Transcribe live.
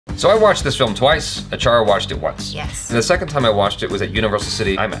So I watched this film twice. Achara watched it once. Yes. And the second time I watched it was at Universal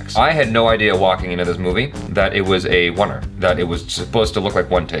City IMAX. I had no idea walking into this movie that it was a oneer, that it was supposed to look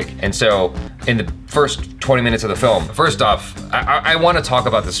like one take. And so in the first 20 minutes of the film, first off, I want to talk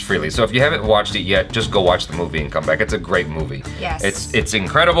about this freely. So if you haven't watched it yet, just go watch the movie and come back. It's a great movie. Yes. It's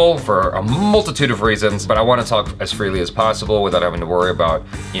incredible for a multitude of reasons, but I want to talk as freely as possible without having to worry about,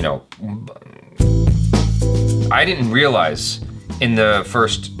 you know, I didn't realize in the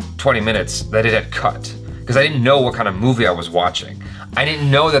first 20 minutes that it had cut, because I didn't know what kind of movie I was watching. I didn't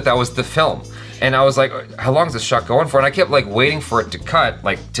know that that was the film. And I was like, how long is this shot going for? And I kept like waiting for it to cut,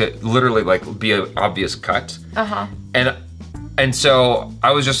 like to literally like be an obvious cut. And so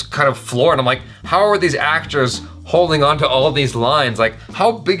I was just kind of floored. I'm like, how are these actors holding on to all of these lines? Like,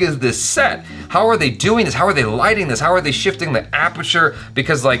 how big is this set? How are they doing this? How are they lighting this? How are they shifting the aperture?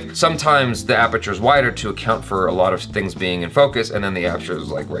 Because like sometimes the aperture is wider to account for a lot of things being in focus, and then the aperture is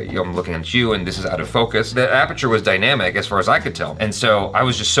like, right, I'm looking at you and this is out of focus. The aperture was dynamic as far as I could tell. And so I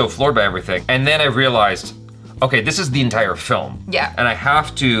was just so floored by everything. And then I realized, okay, this is the entire film. Yeah. And I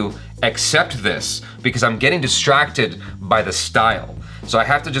have to accept this because I'm getting distracted by the style. So I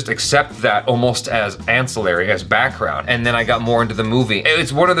have to just accept that almost as ancillary, as background. And then I got more into the movie.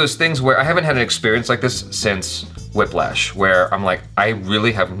 It's one of those things where I haven't had an experience like this since Whiplash, where I'm like, I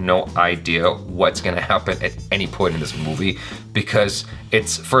really have no idea what's gonna happen at any point in this movie, because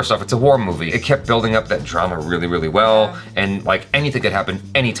it's, first off, it's a war movie. It kept building up that drama really, really well, and like anything could happen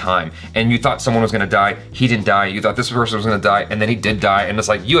anytime. And you thought someone was gonna die, he didn't die. You thought this person was gonna die, and then he did die, and it's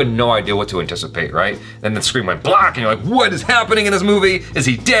like, you had no idea what to anticipate, right? Then the screen went black, and you're like, what is happening in this movie? Is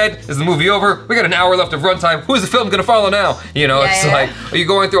he dead? Is the movie over? We got an hour left of runtime. Who is the film gonna follow now? You know, it's like, are you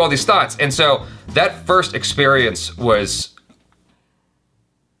going through all these thoughts? And so that first experience was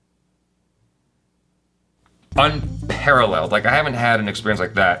unparalleled. Like, I haven't had an experience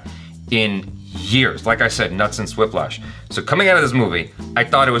like that in years. Like I said, not since Whiplash. So coming out of this movie, I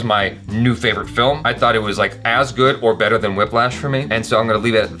thought it was my new favorite film. I thought it was like as good or better than Whiplash for me. And so I'm gonna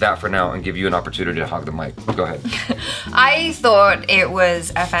leave it at that for now and give you an opportunity to hog the mic. Go ahead. I thought it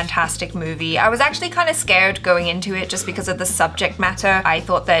was a fantastic movie. I was actually kind of scared going into it just because of the subject matter. I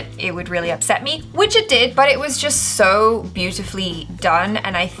thought that it would really upset me, which it did, but it was just so beautifully done.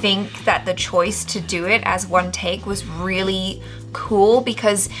 And I think that the choice to do it as one take was really cool,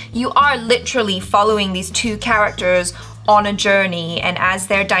 because you are literally following these two characters on a journey, and as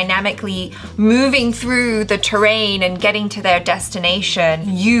they're dynamically moving through the terrain and getting to their destination,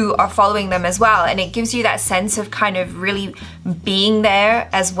 you are following them as well, and it gives you that sense of kind of really being there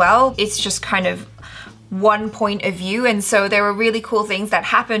as well. It's just kind of one point of view, and so there were really cool things that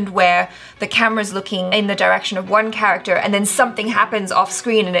happened where the camera's looking in the direction of one character and then something happens off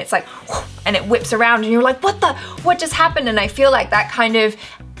screen and it's like, and it whips around and you're like, what just happened? And I feel like that kind of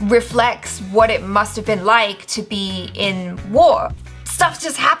reflects what it must have been like to be in war. Stuff's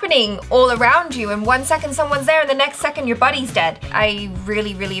just happening all around you, and 1 second someone's there and the next second your buddy's dead. I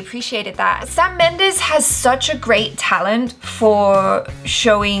really, really appreciated that. Sam Mendes has such a great talent for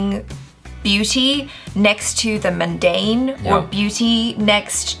showing beauty next to the mundane, or beauty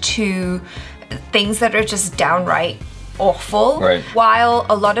next to things that are just downright awful. Right. While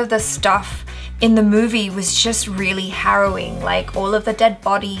a lot of the stuff in the movie was just really harrowing, like all of the dead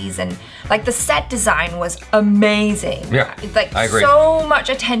bodies, and like the set design was amazing. Yeah, like I agree. So much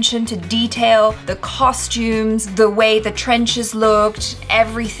attention to detail, the costumes, the way the trenches looked,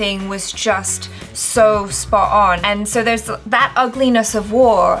 everything was just so spot on. And so there's that ugliness of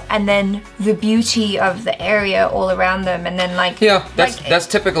war, and then the beauty of the area all around them, and then like, that's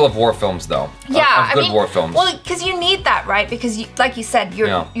typical of war films though. Yeah, of good war films. Well, because you need that, right? Because you, like you said, you're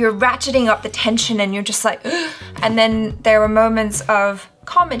ratcheting up the tension, and you're just like, and then there were moments of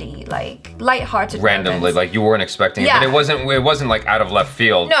comedy, like lighthearted randomly moments. Like you weren't expecting it, but it wasn't like out of left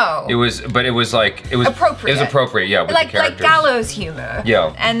field. No, it was appropriate. It was appropriate, yeah, with like the characters. like gallows humor.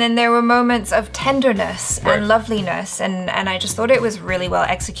 Yeah. And then there were moments of tenderness and loveliness, and I just thought it was really well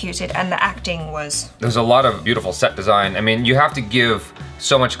executed, and the acting was. There's a lot of beautiful set design. I mean, you have to give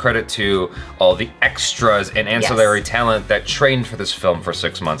so much credit to all the extras and ancillary talent that trained for this film for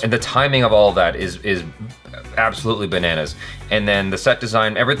 6 months, and the timing of all of that is absolutely bananas. And then the set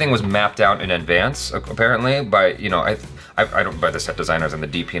design, everything was mapped out in advance, apparently, by, you know, I don't, by the set designers and the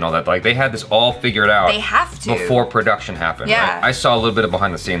DP and all that. Like, they had this all figured out. They have to. Before production happened. Yeah. Right? I saw a little bit of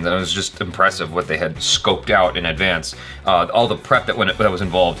behind the scenes, and it was just impressive what they had scoped out in advance. All the prep that was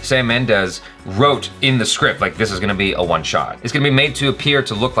involved. Sam Mendes wrote in the script, like, this is gonna be a one shot. It's gonna be made to appear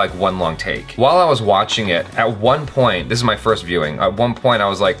to look like one long take. While I was watching it, at one point, this is my first viewing, at one point I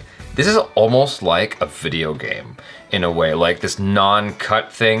was like, This is almost like a video game in a way. Like this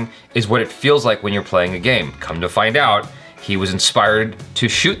non-cut thing is what it feels like when you're playing a game. Come to find out, he was inspired to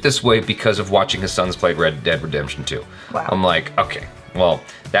shoot this way because of watching his sons play Red Dead Redemption 2. Wow. I'm like, okay, well,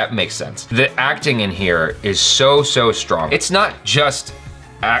 that makes sense. The acting in here is so strong. It's not just,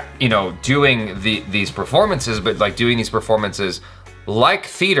 doing these performances, but like doing these performances like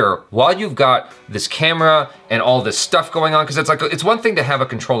theater while you've got this camera and all this stuff going on, because it's one thing to have a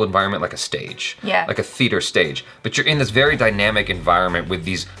controlled environment like a stage, like a theater stage, but you're in this very dynamic environment with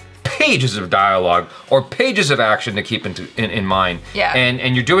these pages of dialogue or pages of action to keep in mind. Yeah.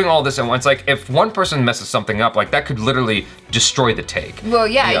 And you're doing all this at once. Like if one person messes something up, like that could literally destroy the take. Well,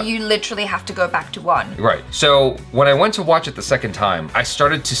 yeah, you literally have to go back to one. Right. So when I went to watch it the second time, I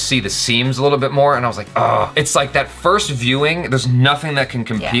started to see the seams a little bit more, and I was like, oh, it's like that first viewing, there's nothing that can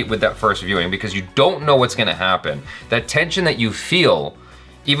compete with that first viewing because you don't know what's gonna happen. That tension that you feel,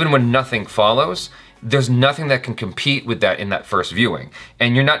 even when nothing follows, there's nothing that can compete with that in that first viewing.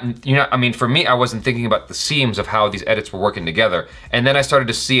 And you're not, I mean, for me, I wasn't thinking about the seams of how these edits were working together. And then I started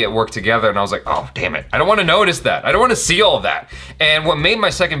to see it work together and I was like, oh, damn it. I don't wanna notice that. I don't wanna see all of that. And what made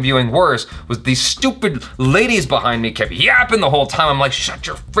my second viewing worse was these stupid ladies behind me kept yapping the whole time. I'm like, shut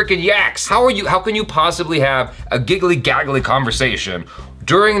your freaking yaks. How can you possibly have a giggly gaggly conversation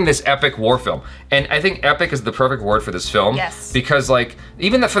during this epic war film? And I think epic is the perfect word for this film. Yes. Because like,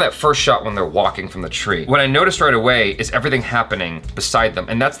 even for that first shot when they're walking from the tree, what I noticed right away is everything happening beside them.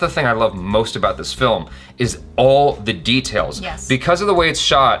 And that's the thing I love most about this film, is all the details. Yes. Because of the way it's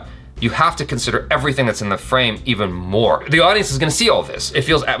shot, you have to consider everything that's in the frame even more. The audience is gonna see all this. It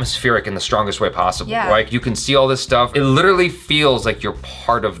feels atmospheric in the strongest way possible. Yeah. Like you can see all this stuff. It literally feels like you're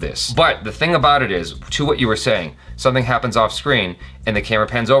part of this. But the thing about it is, to what you were saying, something happens off screen and the camera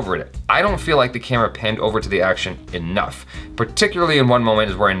pans over it. I don't feel like the camera panned over to the action enough. Particularly in one moment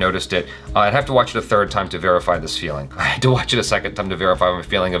is where I noticed it. I'd have to watch it a third time to verify this feeling. I had to watch it a second time to verify my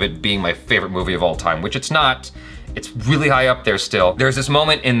feeling of it being my favorite movie of all time, which it's not. It's really high up there still. There's this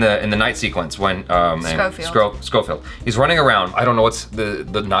moment in the night sequence when Schofield, he's running around. I don't know what's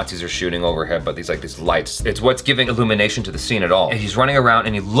the Nazis are shooting overhead, but these lights. It's what's giving illumination to the scene at all. And he's running around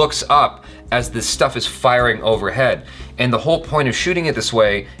and he looks up as this stuff is firing overhead. And the whole point of shooting it this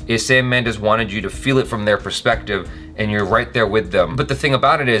way is Sam Mendes wanted you to feel it from their perspective and you're right there with them. But the thing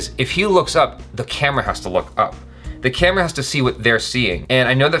about it is, if he looks up, the camera has to look up. The camera has to see what they're seeing. And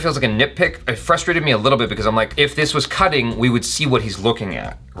I know that feels like a nitpick. It frustrated me a little bit because I'm like, if this was cutting, we would see what he's looking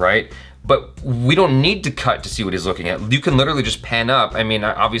at, right? But we don't need to cut to see what he's looking at. You can literally just pan up. I mean,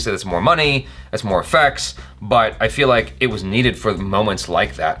 obviously that's more money, that's more effects, but I feel like it was needed for moments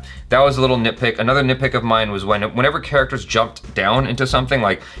like that. That was a little nitpick. Another nitpick of mine was whenever characters jumped down into something,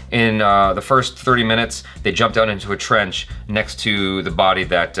 like in the first 30 minutes, they jumped down into a trench next to the body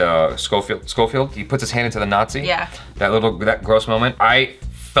that Schofield, he puts his hand into the Nazi. Yeah. That gross moment. I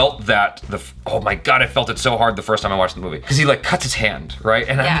felt that, oh my God, I felt it so hard the first time I watched the movie. Because he like cuts his hand, right?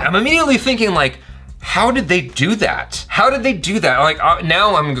 And I'm immediately thinking like, how did they do that? How did they do that? Like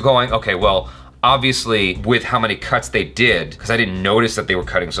now I'm going, okay, well, obviously with how many cuts they did, because I didn't notice that they were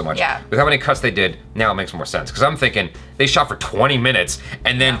cutting so much. Yeah. With how many cuts they did, now it makes more sense. Because I'm thinking, they shot for 20 minutes,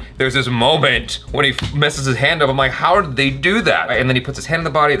 and then there's this moment when he messes his hand up, I'm like, how did they do that? And then he puts his hand in the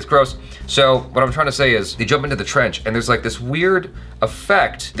body, it's gross. So what I'm trying to say is, they jump into the trench, and there's like this weird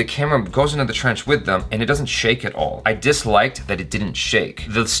effect. The camera goes into the trench with them, and it doesn't shake at all. I disliked that it didn't shake.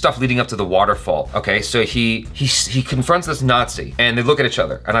 The stuff leading up to the waterfall, okay? So he confronts this Nazi, and they look at each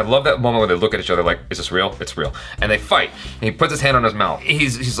other. And I love that moment where they look at each other like, is this real? It's real. And they fight. And he puts his hand on his mouth.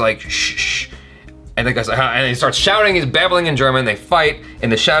 He's like, shh, shh. And the guy's like, and he starts shouting, he's babbling in German, they fight in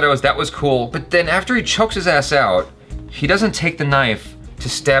the shadows, that was cool. But then after he chokes his ass out, he doesn't take the knife to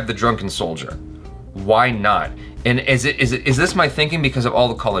stab the drunken soldier. Why not? And is this my thinking because of all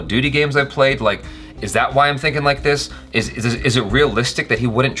the Call of Duty games I've played? Like, is that why I'm thinking like this? Is it realistic that he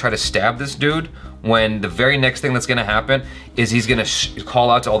wouldn't try to stab this dude when the very next thing that's gonna happen is he's gonna call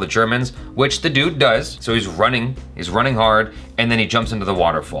out to all the Germans, which the dude does. So he's running hard, and then he jumps into the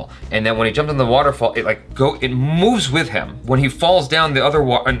waterfall. And then when he jumps into the waterfall, it moves with him. When he falls down the other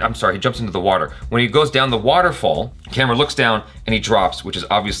he jumps into the water. When he goes down the waterfall, camera looks down and he drops, which is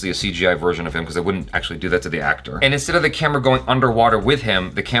obviously a CGI version of him because they wouldn't actually do that to the actor. And instead of the camera going underwater with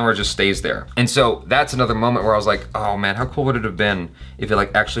him, the camera just stays there. And so that's another moment where I was like, oh man, how cool would it have been if it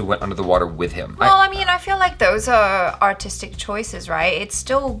like actually went under the water with him? Well, I mean, I feel like those are artistic choices, right? It's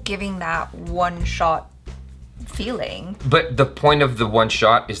still giving that one shot feeling. But the point of the one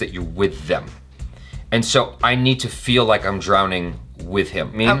shot is that you're with them. And so I need to feel like I'm drowning with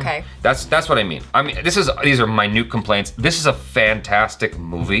him. Okay. That's what I mean. I mean, these are minute complaints. This is a fantastic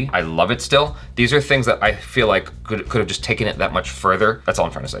movie. I love it still. These are things that I feel like could have just taken it that much further. That's all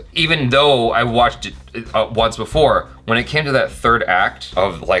I'm trying to say. Even though I watched it once before, when it came to that third act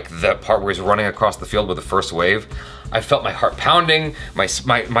of like the part where he's running across the field with the first wave, I felt my heart pounding,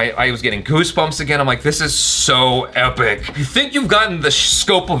 I was getting goosebumps again. I'm like, this is so epic. You think you've gotten the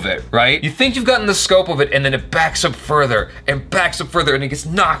scope of it, right? You think you've gotten the scope of it, and then it backs up further, and backs up further, and it gets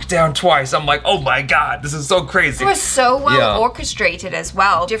knocked down twice. I'm like, oh my God, this is so crazy. It was so well orchestrated as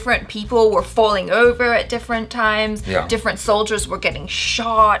well. Different people were falling over at different times. Yeah. Different soldiers were getting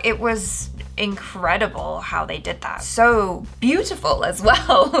shot. It was incredible how they did that. So beautiful as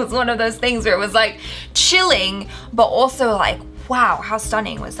well. It was one of those things where it was like chilling, but also like, wow, how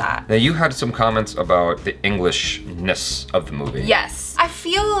stunning was that? Now you had some comments about the Englishness of the movie. Yes. I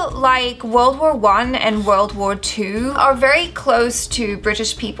feel like World War I and World War II are very close to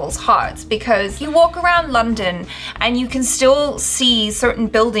British people's hearts, because you walk around London and you can still see certain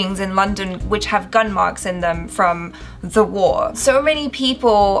buildings in London which have gun marks in them from the war. So many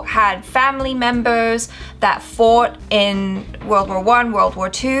people had family members that fought in World War I, World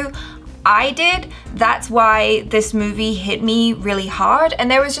War II. I did. That's why this movie hit me really hard. And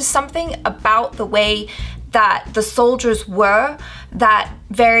there was just something about the way that the soldiers were, that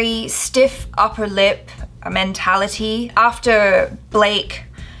very stiff upper lip mentality. After Blake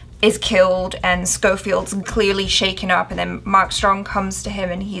is killed and Schofield's clearly shaken up, and then Mark Strong comes to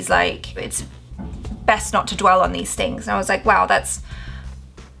him and he's like, it's best not to dwell on these things. And I was like, wow, that's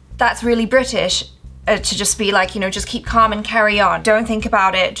really British. To just be like, you know, just keep calm and carry on. Don't think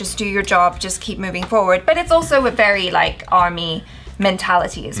about it, just do your job, just keep moving forward. But it's also a very like army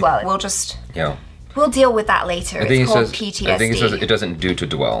mentality as well. We'll deal with that later. It's called PTSD. I think he says it doesn't do to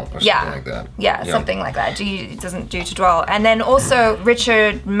dwell or something like that. Yeah, something like that. It doesn't do to dwell. And then also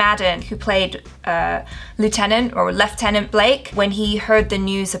Richard Madden, who played Lieutenant or Lieutenant Blake, when he heard the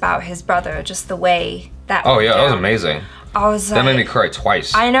news about his brother, just the way that that was amazing. I was that made me cry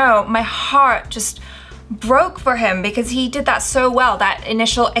twice. I know, my heart just broke for him because he did that so well. That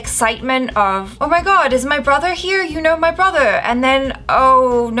initial excitement of, oh my God, is my brother here? You know my brother. And then,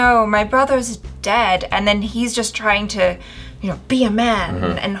 oh no, my brother's dead. And then he's just trying to, you know, be a man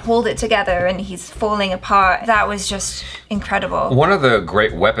and hold it together, and he's falling apart. That was just incredible. One of the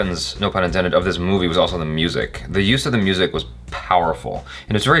great weapons, no pun intended, of this movie was also the music. The use of the music was powerful,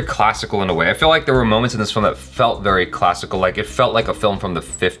 and it's very classical in a way. I feel like there were moments in this film that felt very classical, like it felt like a film from the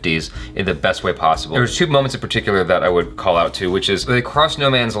 50s in the best way possible. There were two moments in particular that I would call out to, which is they cross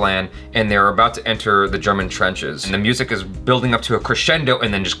no man's land and they're about to enter the German trenches, and the music is building up to a crescendo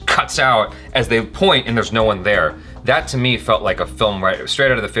and then just cuts out as they point and there's no one there. That to me felt like a film right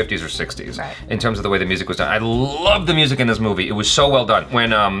straight out of the 50s or 60s in terms of the way the music was done. I love the music in this movie. It was so well done.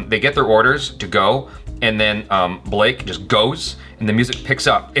 When they get their orders to go, and then Blake just goes and the music picks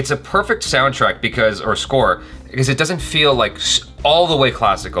up. It's a perfect soundtrack or score, because it doesn't feel like all the way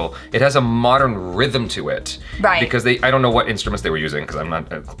classical. It has a modern rhythm to it. Right. Because I don't know what instruments they were using, because I'm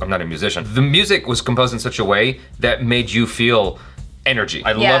not a musician. The music was composed in such a way that made you feel energy.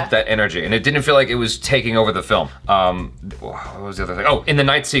 I loved that energy, and it didn't feel like it was taking over the film. What was the other thing? Oh, in the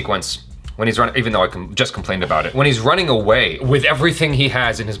night sequence, when he's running, even though I just complained about it, when he's running away with everything he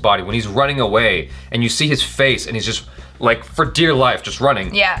has in his body, when he's running away and you see his face and he's just like, for dear life, just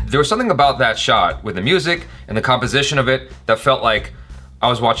running. Yeah. There was something about that shot with the music and the composition of it that felt like I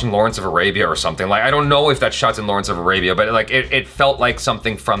was watching Lawrence of Arabia or something. Like, I don't know if that shot's in Lawrence of Arabia, but like it felt like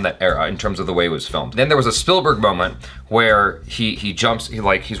something from that era in terms of the way it was filmed. Then there was a Spielberg moment where he jumps,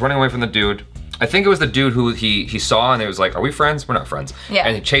 he's running away from the dude. I think it was the dude who he saw, and it was like, are we friends? We're not friends. Yeah.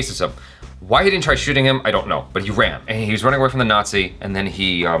 And he chases him. Why he didn't try shooting him, I don't know, but he ran. And he was running away from the Nazi, and then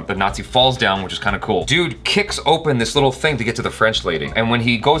the Nazi falls down, which is kind of cool. Dude kicks open this little thing to get to the French lady. And when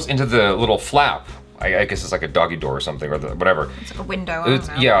he goes into the little flap, I guess it's like a doggy door or something, or whatever. It's like a window, I don't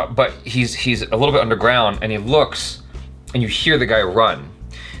know. Yeah, but he's a little bit underground, and he looks, and you hear the guy run.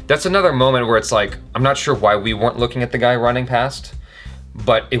 That's another moment where it's like, I'm not sure why we weren't looking at the guy running past,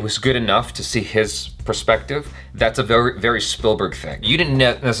 but it was good enough to see his perspective. That's a very, very Spielberg thing. You didn't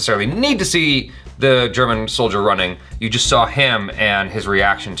necessarily need to see the German soldier running. You just saw him and his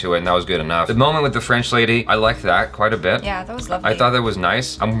reaction to it, and that was good enough. The moment with the French lady, I liked that quite a bit. Yeah, that was lovely. I thought that was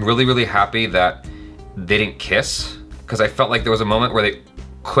nice. I'm really, really happy that they didn't kiss, because I felt like there was a moment where they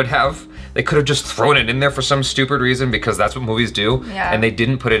could have just thrown it in there for some stupid reason, because that's what movies do, and they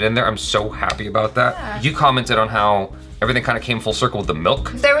didn't put it in there. I'm so happy about that. Yeah. You commented on how everything kind of came full circle with the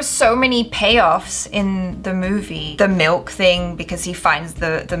milk. There were so many payoffs in the movie. The milk thing, because he finds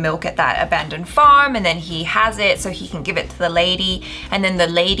the milk at that abandoned farm and then he has it so he can give it to the lady. And then the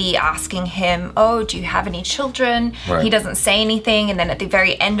lady asking him, oh, do you have any children? Right. He doesn't say anything. And then at the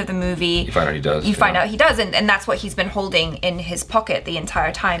very end of the movie, you find out he does. You find out he does. And that's what he's been holding in his pocket the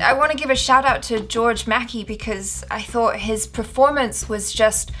entire time. I want to give a shout out to George Mackey because I thought his performance was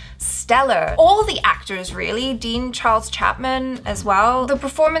just stellar. All the actors really, Dean Charles Chapman as well. The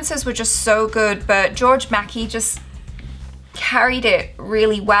performances were just so good, but George Mackey just carried it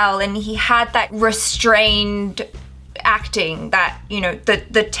really well, and he had that restrained acting, that, you know,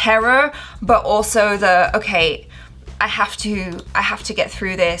 the terror, but also the, okay, I have to get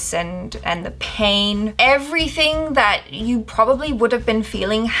through this, and the pain. Everything that you probably would have been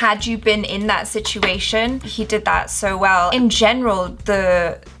feeling had you been in that situation, he did that so well. In general,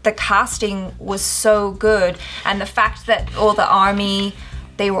 the casting was so good, and the fact that all the army,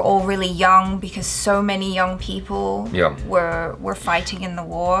 they were all really young because so many young people were fighting in the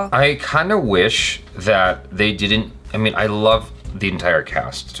war. I kind of wish that they didn't, I mean, I love the entire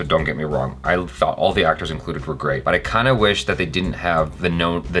cast, so don't get me wrong. I thought all the actors included were great, but I kind of wish that they didn't have the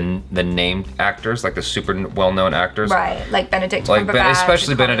named actors, like the super well-known actors. Right, like Benedict Cumberbatch,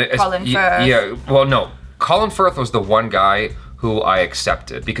 especially Benedict. Colin Firth. Yeah, well, no. Colin Firth was the one guy who I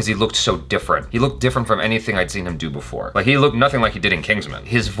accepted because he looked so different. He looked different from anything I'd seen him do before. Like, he looked nothing like he did in Kingsman.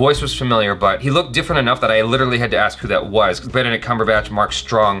 His voice was familiar, but he looked different enough that I literally had to ask who that was. Benedict Cumberbatch, Mark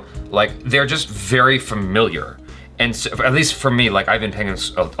Strong, like, they're just very familiar. And so, at least for me, like, I've been paying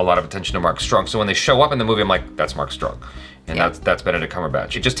a lot of attention to Mark Strong. So when they show up in the movie, I'm like, that's Mark Strong. And that's Benedict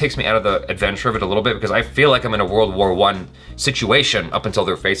Cumberbatch. It just takes me out of the adventure of it a little bit because I feel like I'm in a World War I situation up until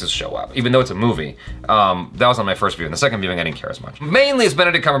their faces show up. Even though it's a movie, that was on my first viewing. The second viewing, I didn't care as much. Mainly it's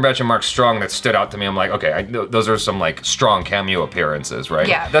Benedict Cumberbatch and Mark Strong that stood out to me. I'm like, okay, those are some like strong cameo appearances, right?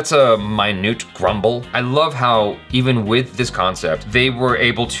 Yeah. That's a minute grumble. I love how even with this concept, they were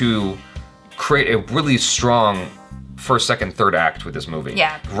able to create a really strong first, second, third act with this movie.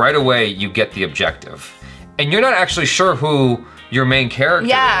 Yeah. Right away, you get the objective. And you're not actually sure who your main character is.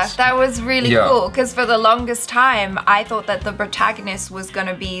 Yeah, that was really cool, because for the longest time, I thought that the protagonist was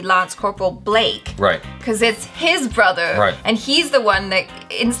gonna be Lance Corporal Blake. Right. Because it's his brother. Right. And he's the one that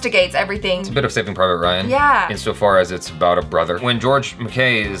instigates everything. It's a bit of Saving Private Ryan. Yeah. Insofar as it's about a brother. When George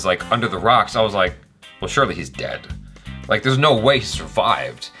Mackay is like under the rocks, I was like, well, surely he's dead. Like, there's no way he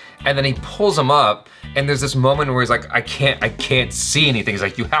survived. And then he pulls him up, and there's this moment where he's like, I can't see anything. He's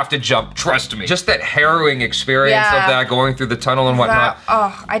like, you have to jump, trust me. Just that harrowing experience of that, going through the tunnel and whatnot.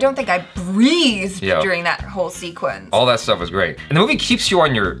 I don't think I breathed during that whole sequence. All that stuff was great. And the movie keeps you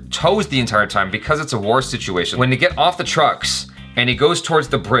on your toes the entire time because it's a war situation. When they get off the trucks, and he goes towards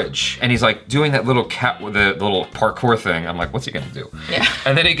the bridge, and he's like doing that little cat with the little parkour thing. I'm like, what's he gonna do? Yeah.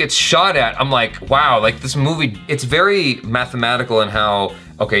 And then he gets shot at. I'm like, wow, like this movie, it's very mathematical in how,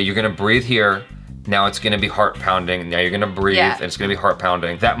 okay, you're gonna breathe here, now it's gonna be heart pounding, now you're gonna breathe, and it's gonna be heart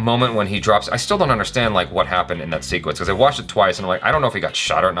pounding. That moment when he drops, I still don't understand like what happened in that sequence, because I watched it twice and I'm like, I don't know if he got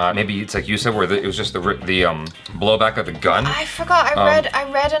shot or not. Maybe it's like you said, where it was just the blowback of the gun. I forgot,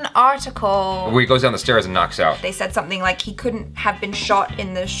 I read an article. Where he goes down the stairs and knocks out. They said something like he couldn't have been shot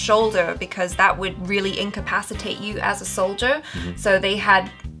in the shoulder because that would really incapacitate you as a soldier. So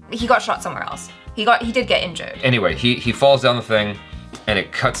he got shot somewhere else. He did get injured. Anyway, he falls down the thing, and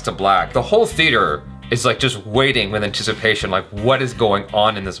it cuts to black. The whole theater is like just waiting with anticipation, like what is going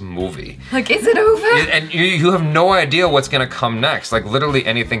on in this movie? Like, is it over? And you have no idea what's gonna come next. Like literally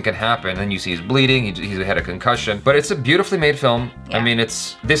anything can happen. And you see he's bleeding, he's had a concussion. But it's a beautifully made film. Yeah. I mean,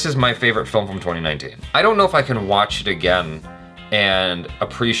 this is my favorite film from 2019. I don't know if I can watch it again and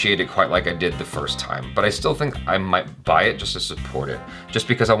appreciate it quite like I did the first time, but I still think I might buy it just to support it, just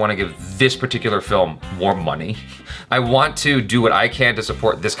because I want to give this particular film more money. I want to do what I can to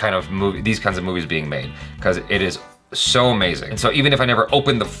support this kind of movie, these kinds of movies being made, because it is so amazing. And so even if I never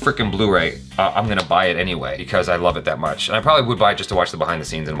open the frickin' Blu-ray, I'm gonna buy it anyway because I love it that much. And I probably would buy it just to watch the behind the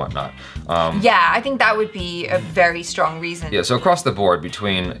scenes and whatnot. Yeah, I think that would be a very strong reason. Yeah, so across the board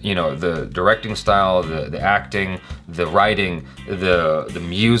between, you know, the directing style, the acting, the writing, the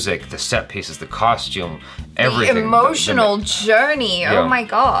music, the set pieces, the costume, everything. The emotional journey, oh my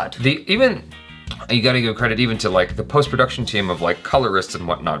God. You gotta give credit even to like the post-production team of like colorists and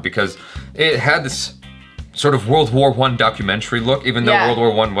whatnot, because it had this sort of World War I documentary look, even though World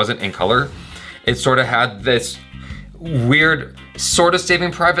War I wasn't in color. It sort of had this weird sort of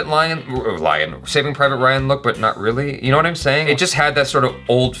Saving Private Ryan look, but not really. You know what I'm saying? It just had that sort of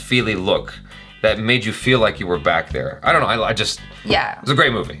old feely look that made you feel like you were back there. I don't know, it was a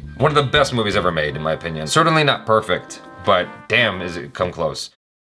great movie. One of the best movies ever made, in my opinion. Certainly not perfect, but damn, is it come close.